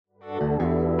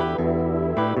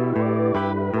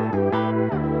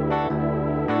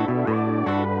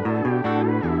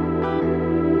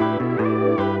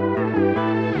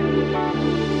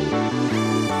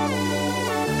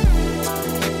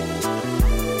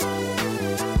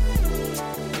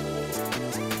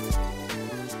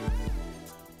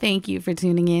Thank you for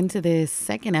tuning in to this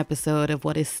second episode of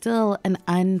what is still an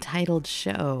untitled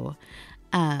show.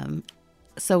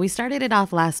 So we started it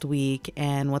off last week,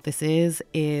 and what this is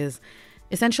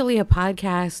essentially a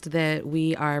podcast that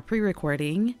we are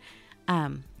pre-recording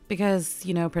because,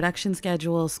 production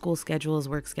schedules, school schedules,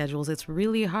 work schedules, it's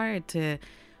really hard to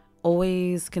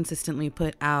always consistently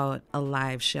put out a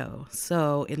live show.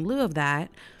 So in lieu of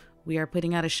that, we are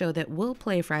putting out a show that will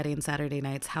play Friday and Saturday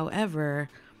nights. However,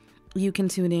 you can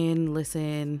tune in,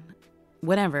 listen,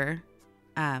 whenever,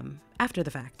 after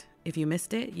the fact. If you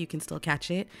missed it, you can still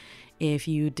catch it. If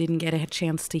you didn't get a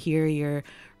chance to hear your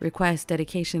requests,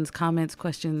 dedications, comments,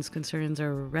 questions, concerns,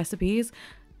 or recipes,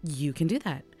 you can do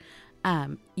that.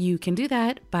 You can do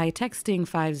that by texting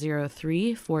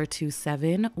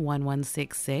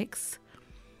 503-427-1166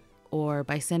 or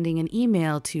by sending an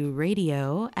email to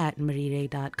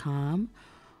radio@marire.com.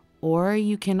 Or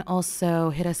you can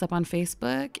also hit us up on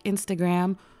Facebook,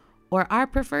 Instagram, or our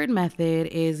preferred method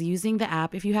is using the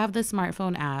app. If you have the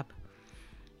smartphone app,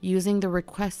 using the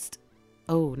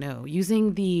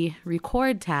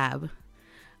record tab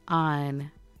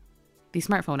on the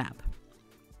smartphone app.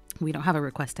 We don't have a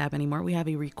request tab anymore. We have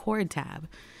a record tab.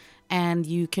 And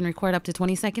you can record up to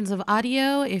 20 seconds of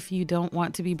audio. If you don't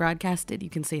want to be broadcasted, you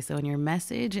can say so in your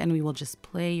message, and we will just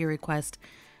play your request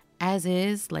as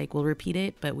is. Like, we'll repeat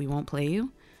it, but we won't play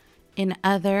you. In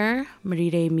other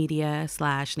Marire Media /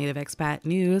 Native Expat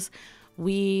news,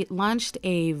 we launched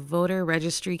a voter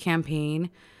registry campaign.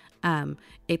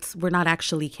 We're not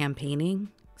actually campaigning.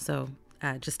 So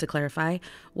just to clarify,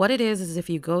 what it is if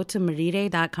you go to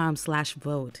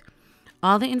marire.com/vote,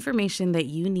 all the information that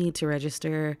you need to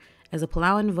register as a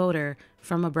Palauan voter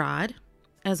from abroad,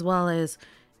 as well as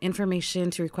information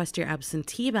to request your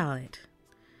absentee ballot,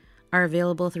 are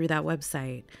available through that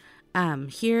website.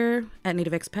 Here at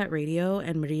Native Expat Radio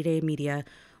and Marire Media,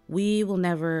 we will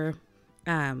never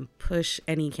push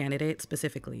any candidate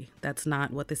specifically. That's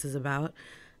not what this is about.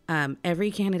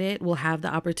 Every candidate will have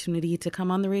the opportunity to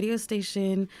come on the radio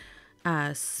station,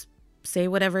 say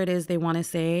whatever it is they want to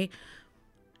say.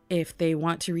 If they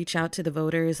want to reach out to the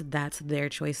voters, that's their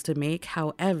choice to make.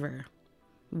 However,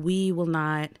 we will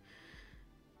not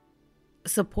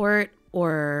support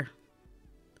or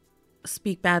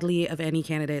speak badly of any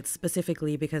candidates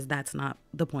specifically, because that's not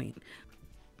the point.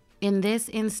 In this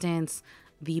instance,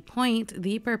 the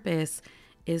purpose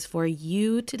is for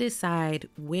you to decide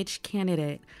which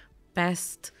candidate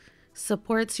best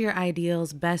supports your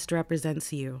ideals, best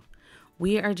represents you.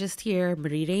 We are just here,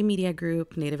 Marire Media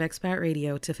Group, Native Expat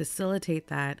Radio, to facilitate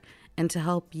that and to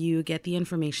help you get the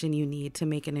information you need to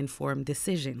make an informed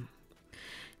decision.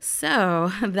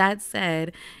 So that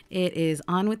said, it is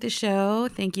on with the show.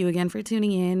 Thank you again for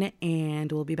tuning in,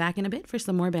 and we'll be back in a bit for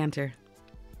some more banter.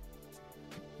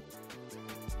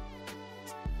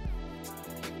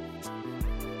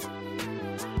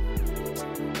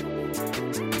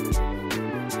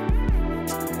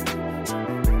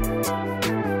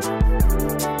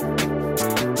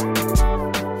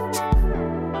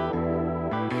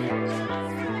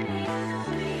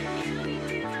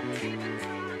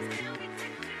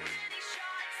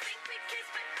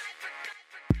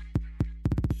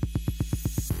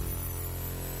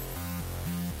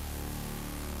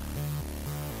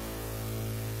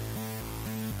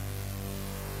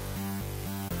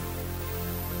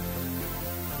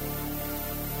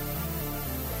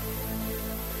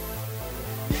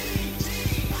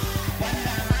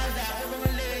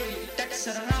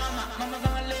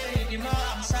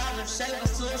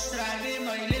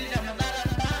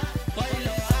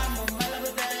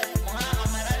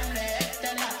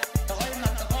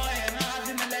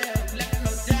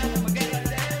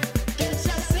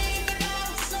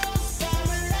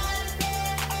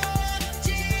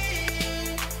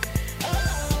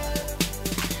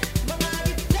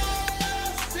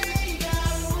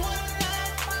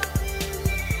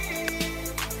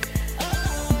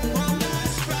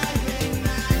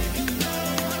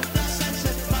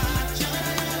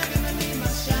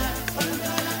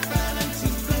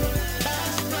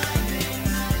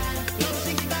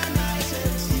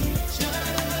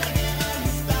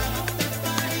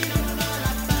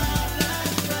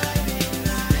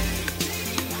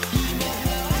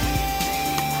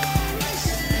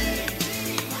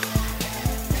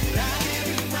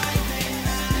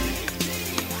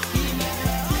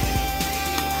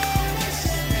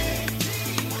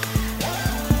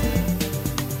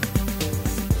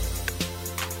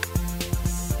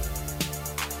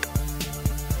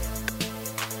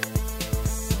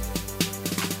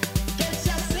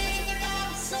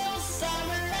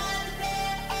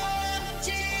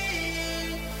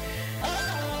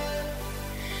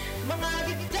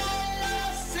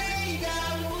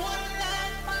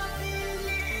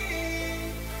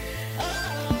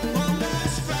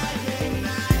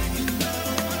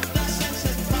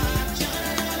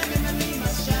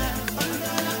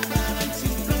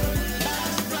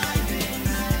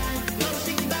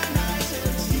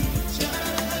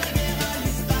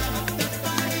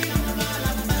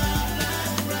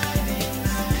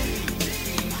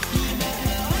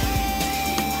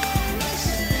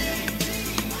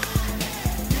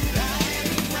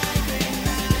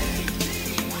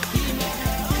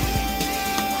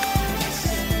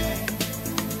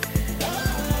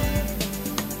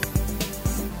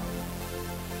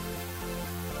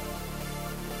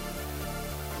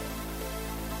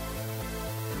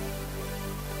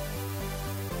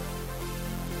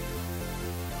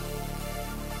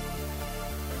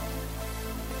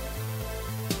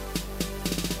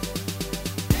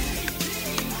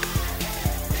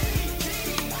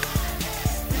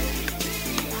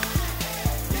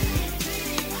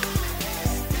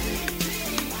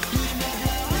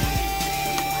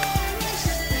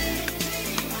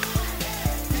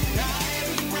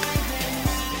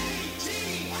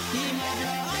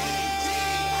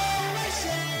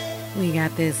 We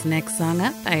got this next song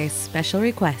up by special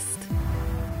request.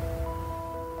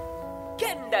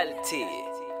 Kendall T.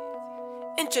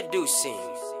 Introducing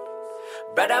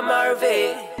Brother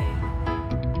Marvin.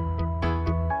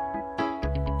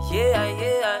 Yeah,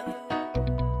 yeah.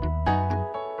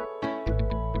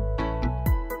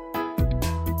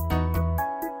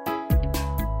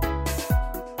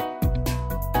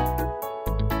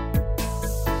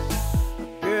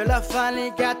 Girl, I finally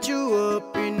got you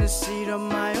up in the seat of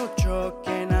my old truck,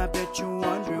 and I bet you're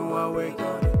wondering what we're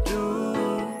gonna do.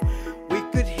 We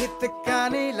could hit the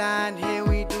county line, here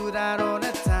we do that all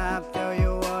the time. Tell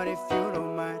you what, if you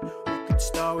don't mind, we could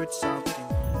start with something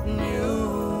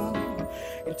new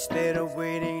instead of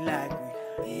waiting like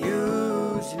we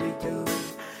usually do.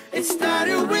 It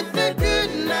started with a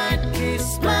good night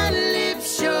kiss, my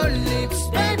lips, your lips,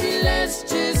 baby, let's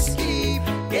just keep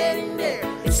getting there.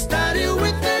 It started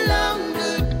with a long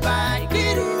goodbye,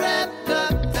 get wrapped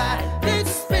up tight,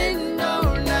 let's spend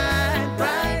all night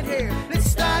right here.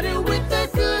 Let's start it with a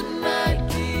good night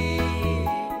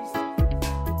kiss.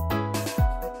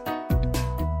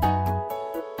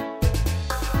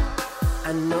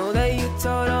 I know that you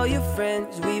told all your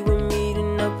friends we were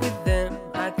meeting up with them.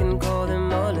 I can call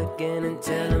them all again and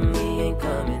tell them we ain't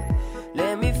coming.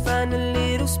 Let me find a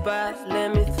little spot,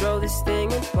 let me throw this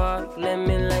thing in park. Let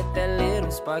me light that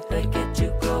little spark that get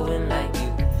you going like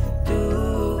you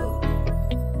do.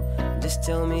 Just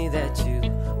tell me that you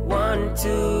want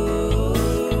to.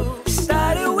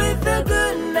 Started with a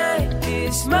good night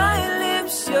kiss, my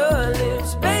lips, your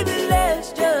lips, baby,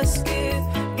 let's just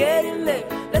get in there.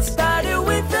 Let's start it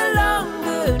with a long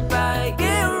goodbye,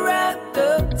 get wrapped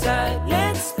up tight,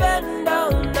 let's spend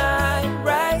all night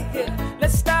right here.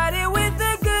 Let's start it with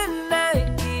a good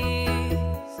night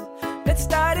kiss. Let's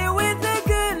start it with a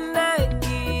good night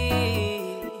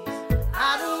kiss.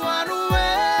 I don't wanna wait,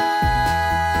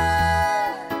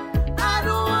 I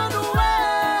don't wanna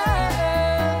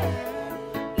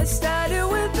wait. Let's start it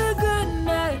with a good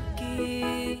night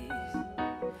kiss.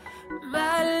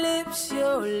 My lips,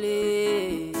 your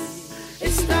lips.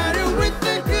 It started with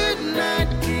a good night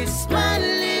kiss, my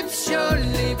lips, your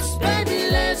lips, baby,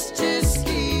 let's just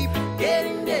keep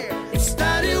getting there. It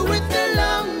started with a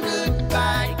long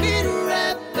goodbye, get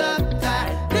wrapped up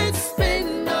tight, let's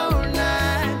spend all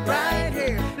night right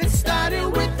here. Let's start it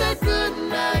with a good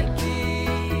night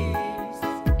kiss.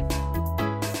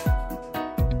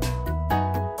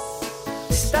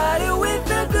 Started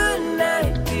with a good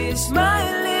night kiss, my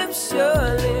lips,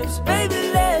 your lips,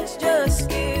 baby, let's just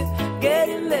get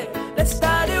in there. Let's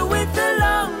start it with a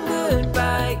long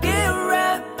goodbye, get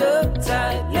wrapped up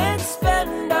tight, let's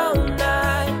spend all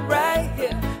night right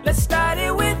here. Let's start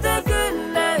it with a good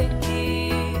night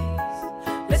kiss.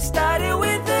 Let's start it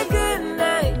with a good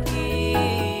night kiss.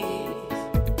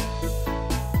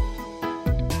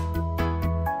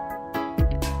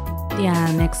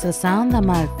 Yeah, next to sound the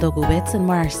mal Togubits and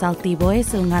more salty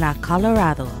boys in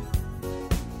Colorado.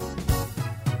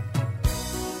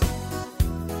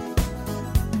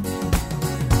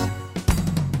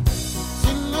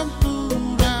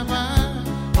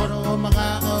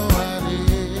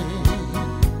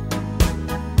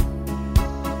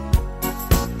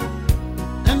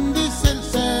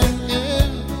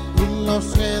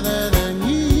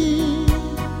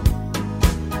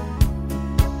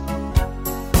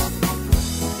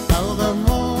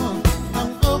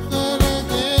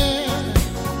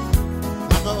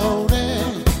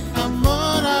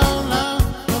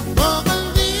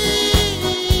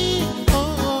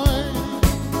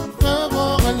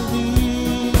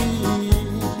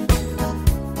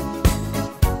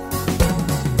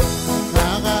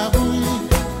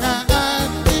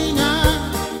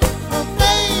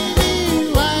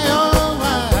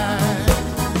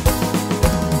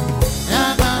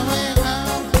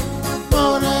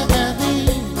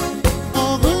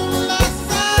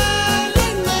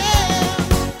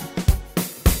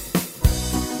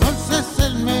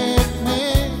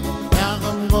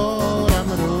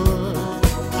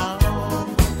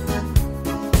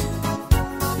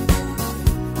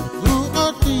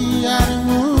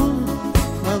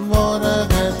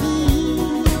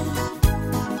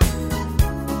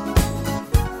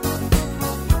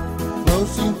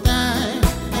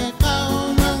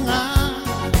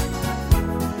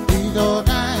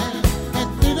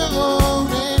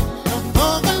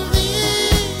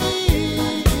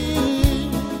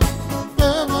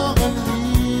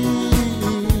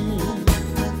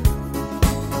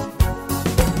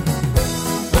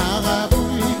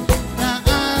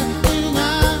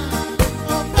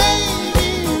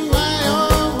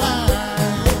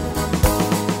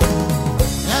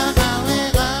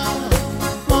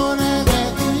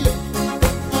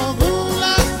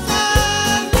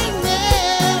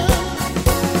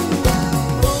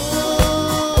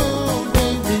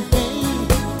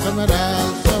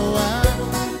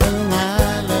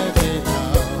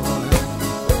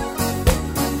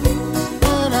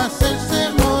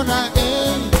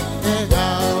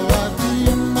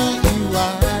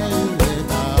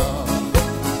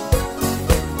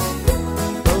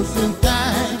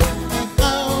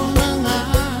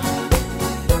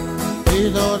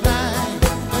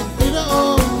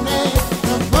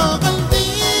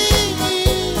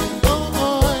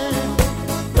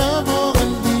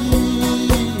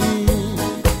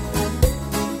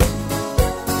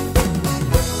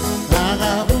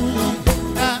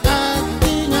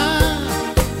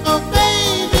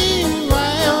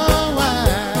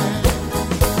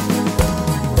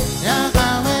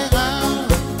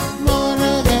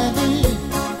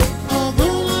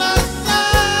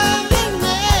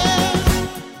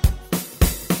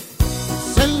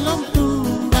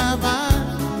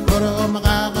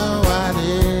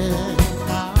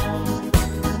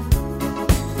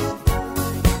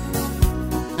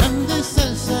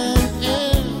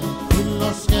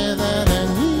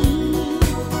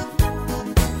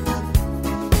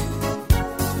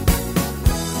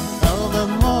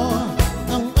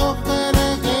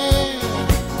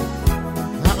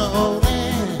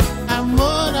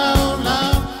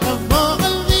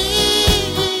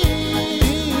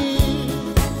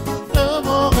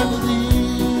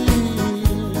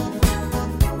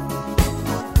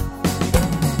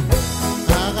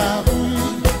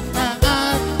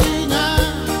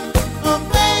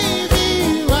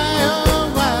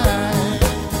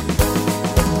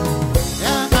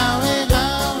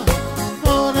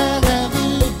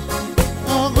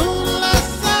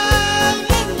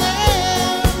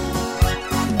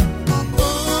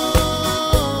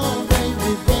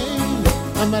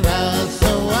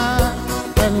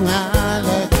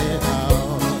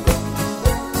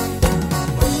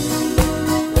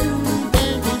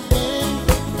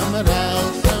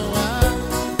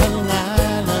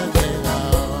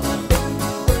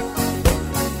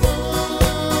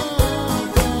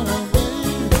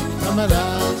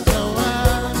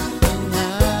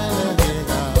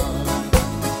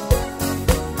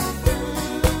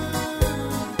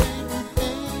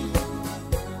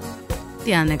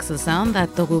 Tianex sound that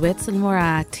Togubets and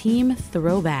Mora Team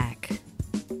Throwback.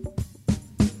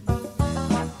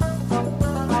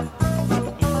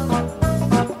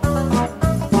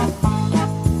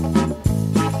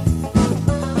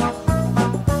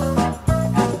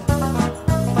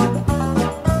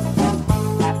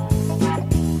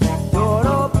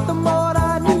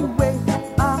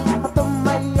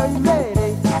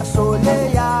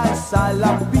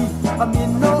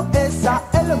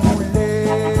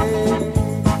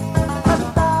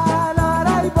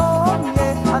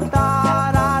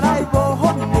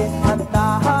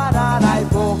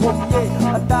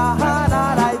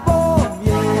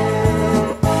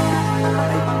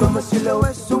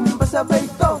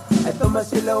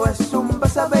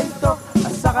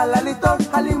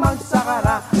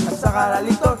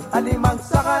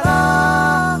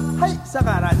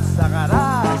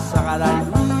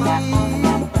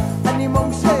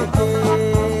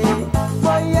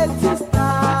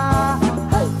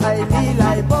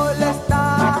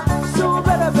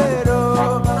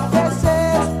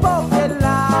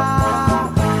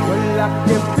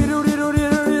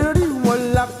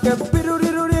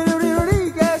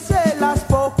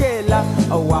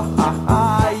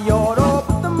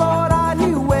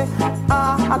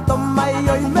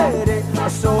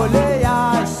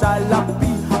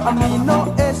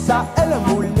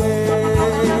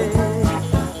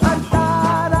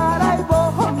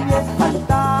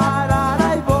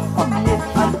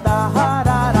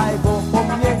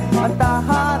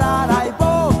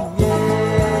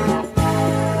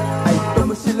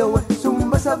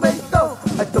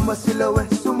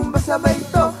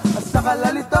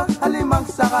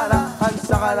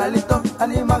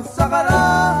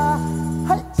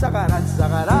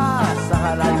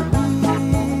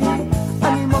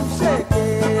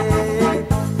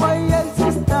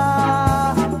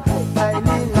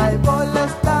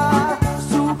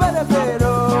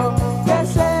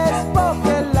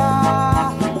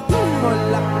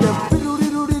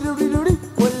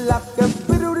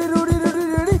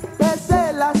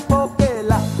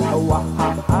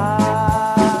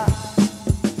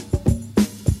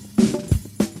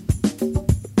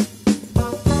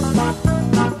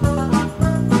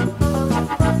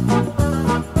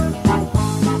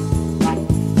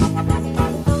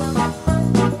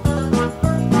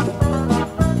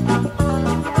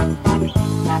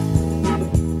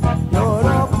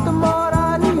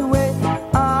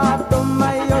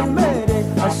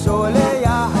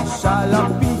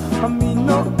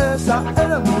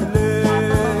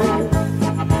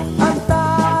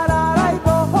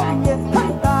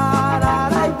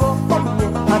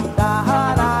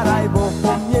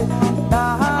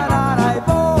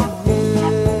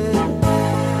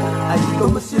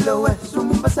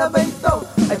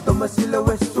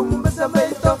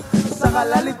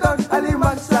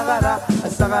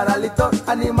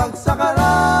 Animang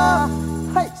sakara,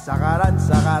 hay sakaran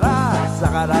sakara,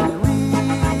 sakaran wi,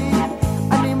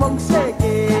 animong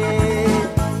seke,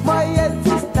 mayen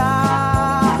sista,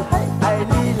 hay ay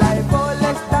lilay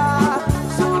molesta,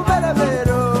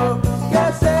 suberavero, que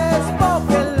se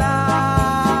espokela,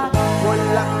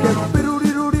 wala que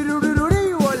piruriruririruri,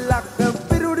 wala que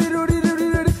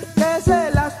piruriruririruri, que se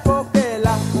las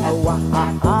pokela, awa ha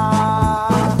ha.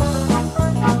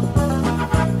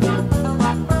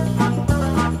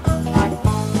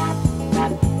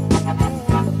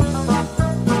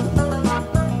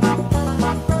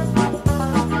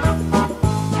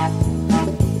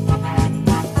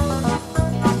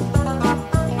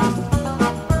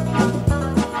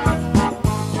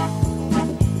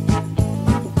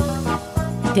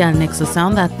 Dial next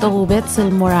sound that Tobets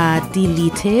Mora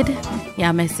deleted.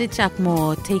 Yeah, message at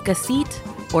mo take a seat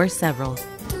or several.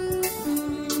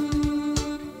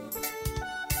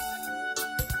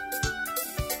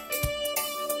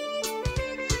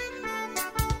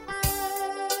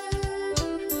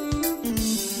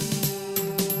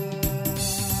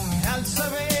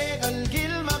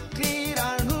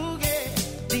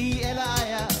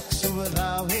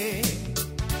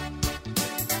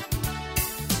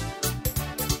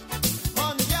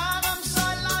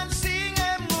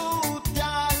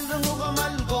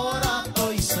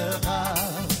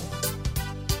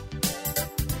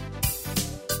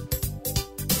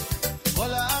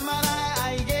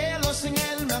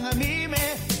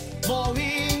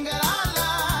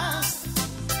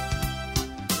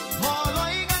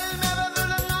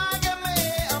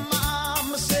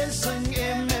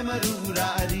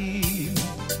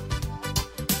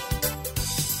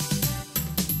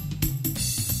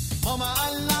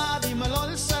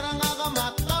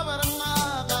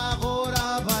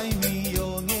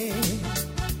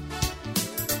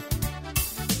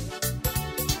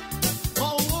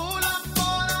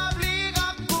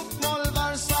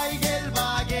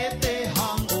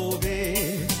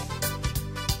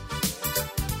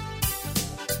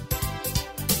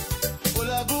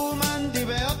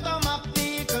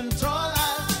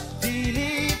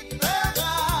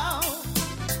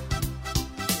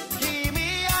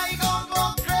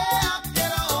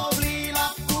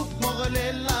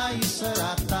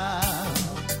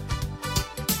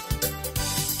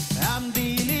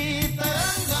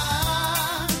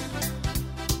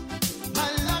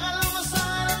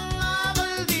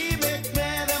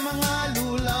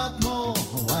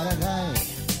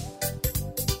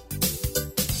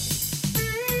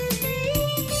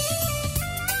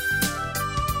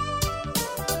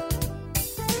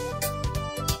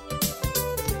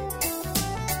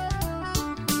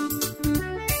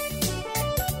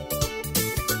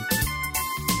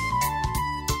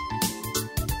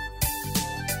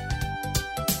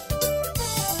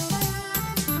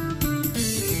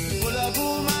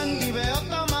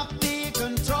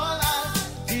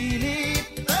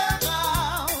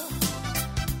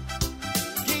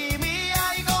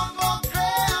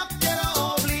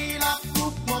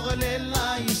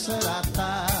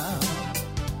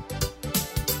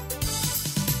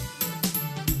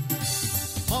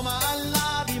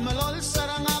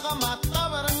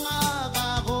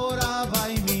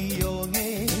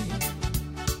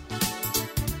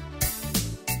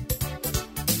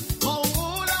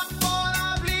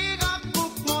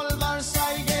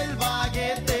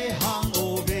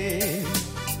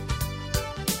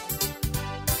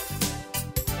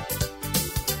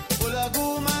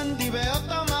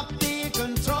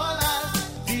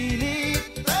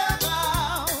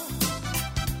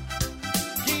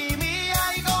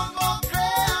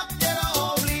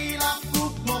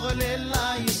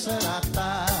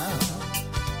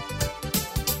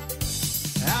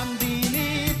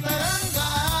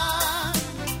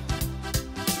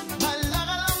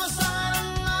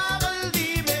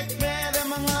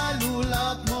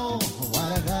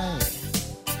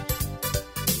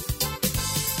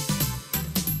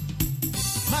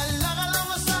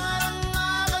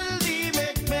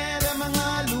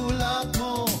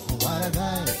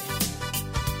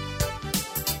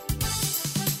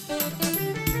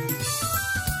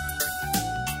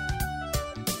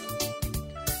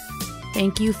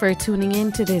 Thank you for tuning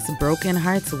in to this Broken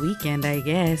Hearts weekend, I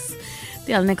guess.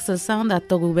 Dial next sound that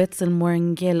togubets al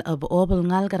morangel ab obal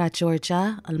ngal gara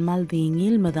Georgia al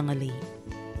maldingil madangali.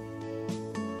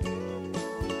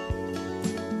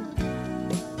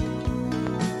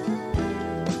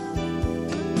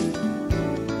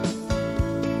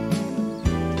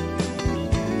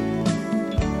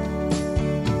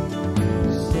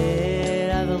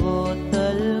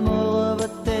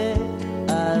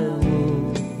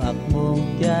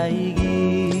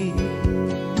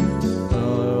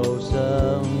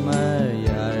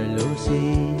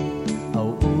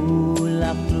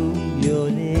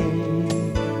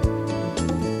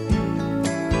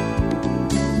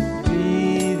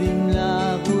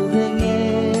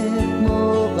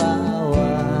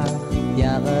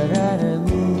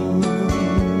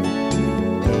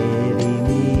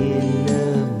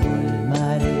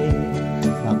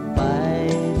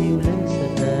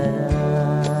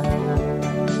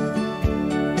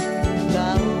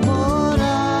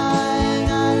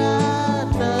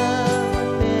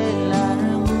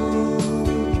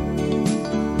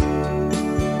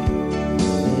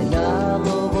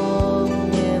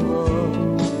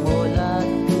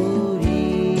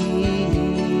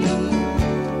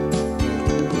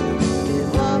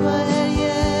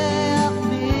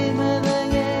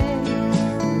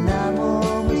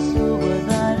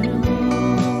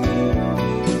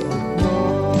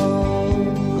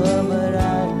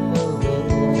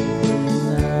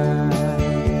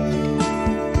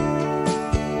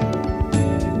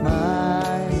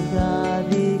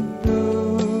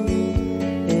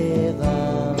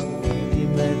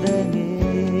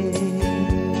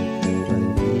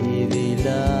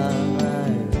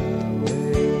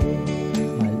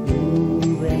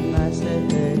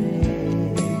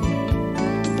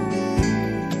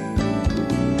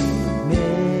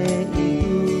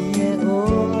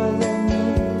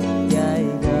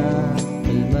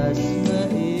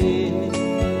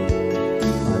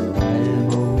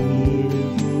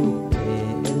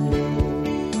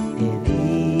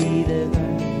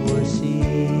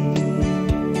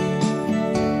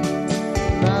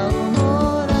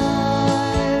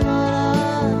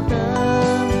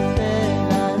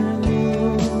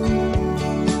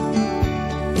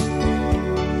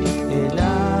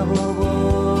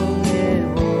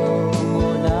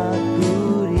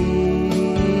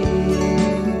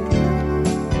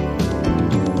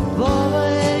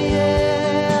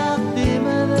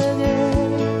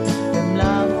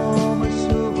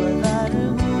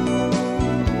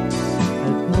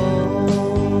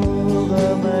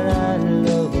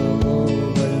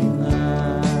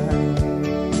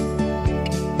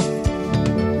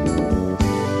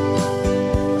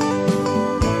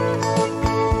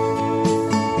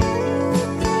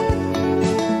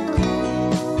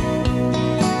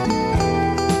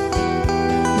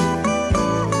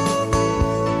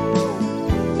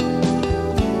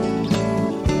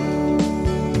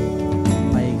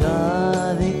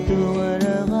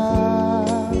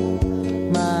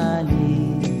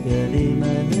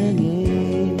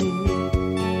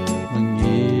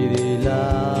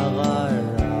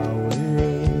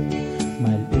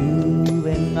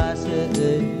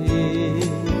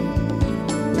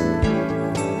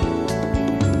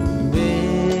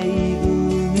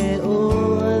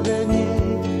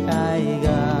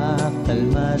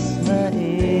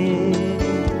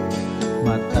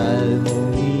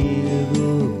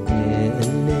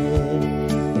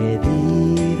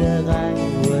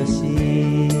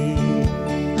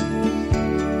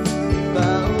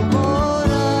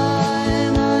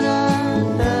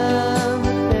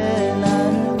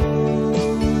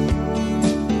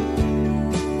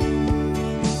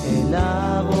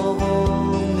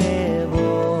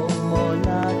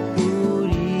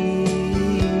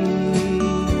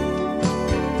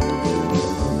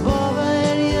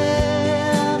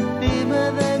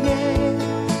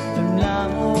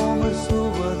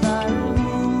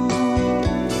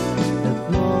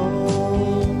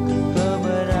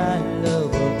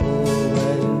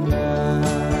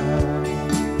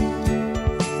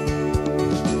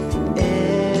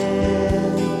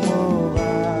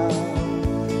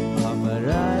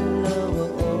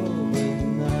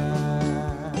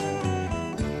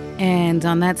 And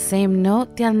on that same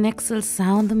note, the next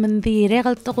sound mandi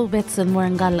regal tokubetsen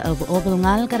morangal of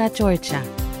obelngal gara Georgia.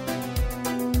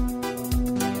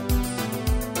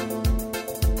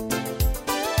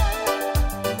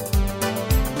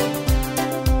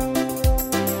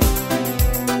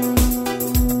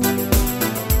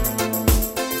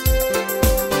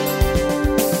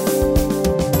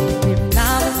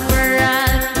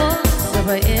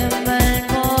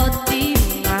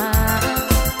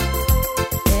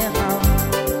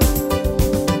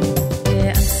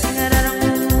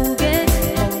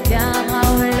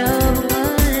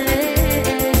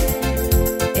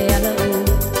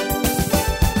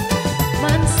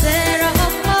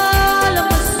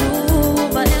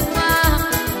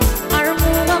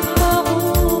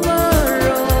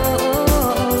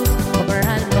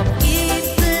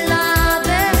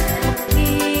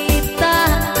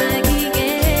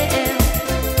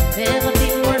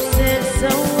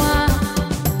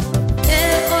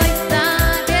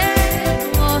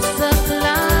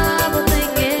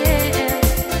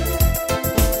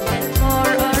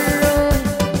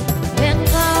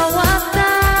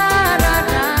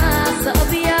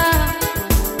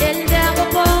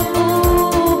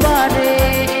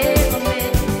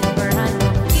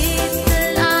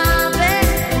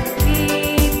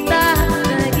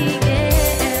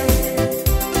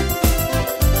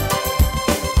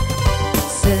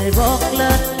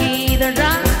 Booklet, either